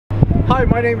Hi,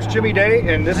 my name is Jimmy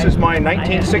Day, and this is my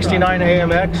 1969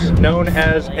 AMX, known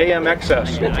as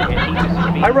AMXS.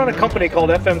 I run a company called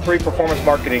FM3 Performance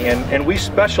Marketing, and we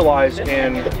specialize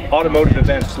in automotive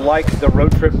events like the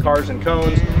Road Trip Cars and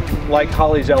Cones, like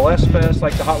Holly's LS Fest,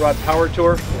 like the Hot Rod Power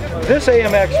Tour. This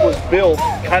AMX was built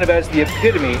kind of as the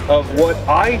epitome of what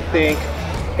I think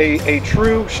a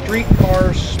true street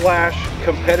car /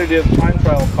 competitive time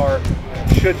trial car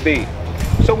should be.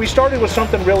 So we started with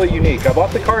something really unique. I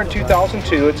bought the car in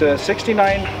 2002. It's a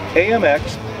 69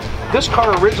 AMX. This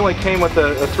car originally came with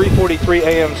a 343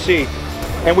 AMC,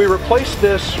 and we replaced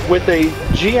this with a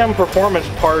GM Performance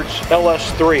Parts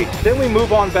LS3. Then we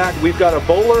move on back. We've got a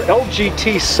Bowler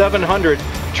LGT 700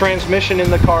 transmission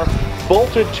in the car,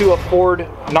 bolted to a Ford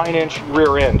 9-inch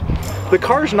rear end. The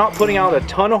car's not putting out a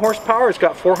ton of horsepower. It's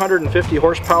got 450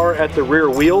 horsepower at the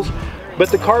rear wheels, but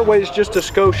the car weighs just a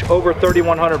skosh over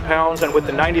 3,100 pounds, and with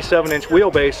the 97-inch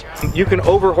wheelbase, you can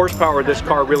over horsepower this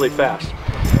car really fast.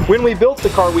 When we built the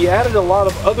car, we added a lot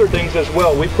of other things as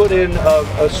well. We put in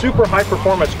a super high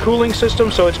performance cooling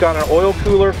system, so it's got an oil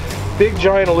cooler, big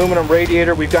giant aluminum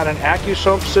radiator. We've got an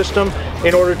AccuSump system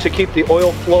in order to keep the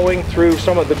oil flowing through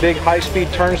some of the big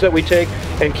high-speed turns that we take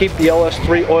and keep the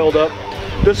LS3 oiled up.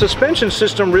 The suspension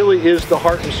system really is the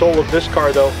heart and soul of this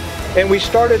car though. And we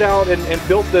started out and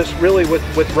built this really with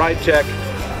RideTech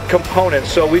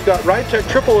components. So we've got RideTech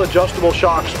triple adjustable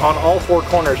shocks on all four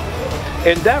corners.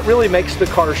 And that really makes the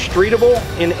car streetable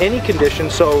in any condition.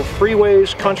 So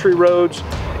freeways, country roads,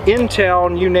 in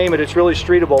town, you name it, it's really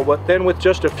streetable. But then with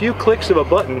just a few clicks of a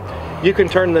button, you can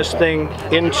turn this thing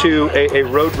into a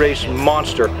road race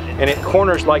monster. And it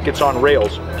corners like it's on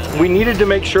rails. We needed to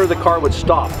make sure the car would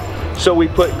stop. So we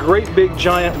put great big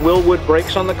giant Wilwood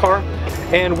brakes on the car.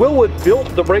 And Wilwood built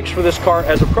the brakes for this car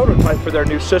as a prototype for their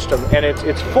new system, and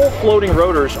it's full floating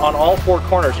rotors on all four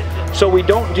corners, so we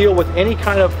don't deal with any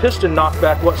kind of piston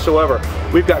knockback whatsoever.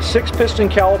 We've got 6 piston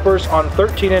calipers on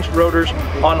 13-inch rotors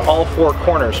on all four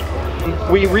corners.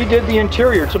 We redid the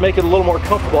interior to make it a little more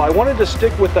comfortable. I wanted to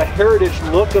stick with the heritage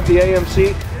look of the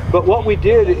AMC, but what we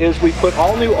did is we put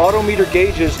all new autometer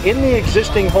gauges in the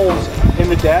existing holes in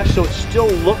the dash, so it still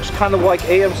looks kind of like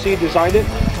AMC designed it.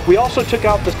 We also took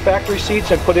out the factory seats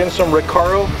and put in some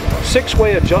Recaro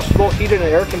 6-way adjustable heated and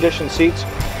air conditioned seats.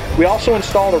 We also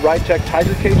installed a RideTech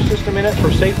Tiger Cage system in it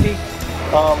for safety.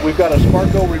 We've got a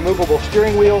Sparco removable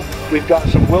steering wheel. We've got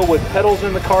some Wilwood pedals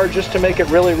in the car just to make it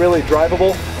really, really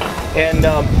drivable. And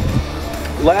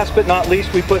last but not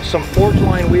least, we put some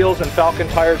Forgeline wheels and Falcon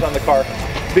tires on the car,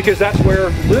 because that's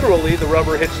where literally the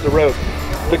rubber hits the road.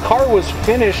 The car was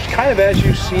finished kind of as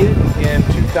you see it in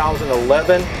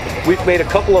 2011. We've made a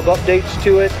couple of updates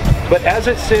to it, but as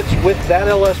it sits with that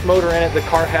LS motor in it, the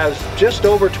car has just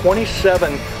over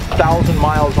 27,000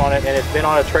 miles on it, and it's been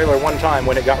on a trailer one time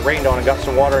when it got rained on and got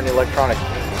some water in the electronics.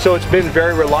 So it's been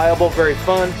very reliable, very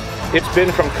fun. It's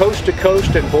been from coast to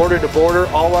coast and border to border,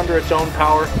 all under its own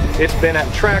power. It's been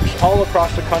at tracks all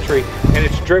across the country, and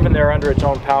it's driven there under its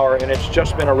own power, and it's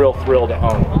just been a real thrill to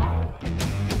own.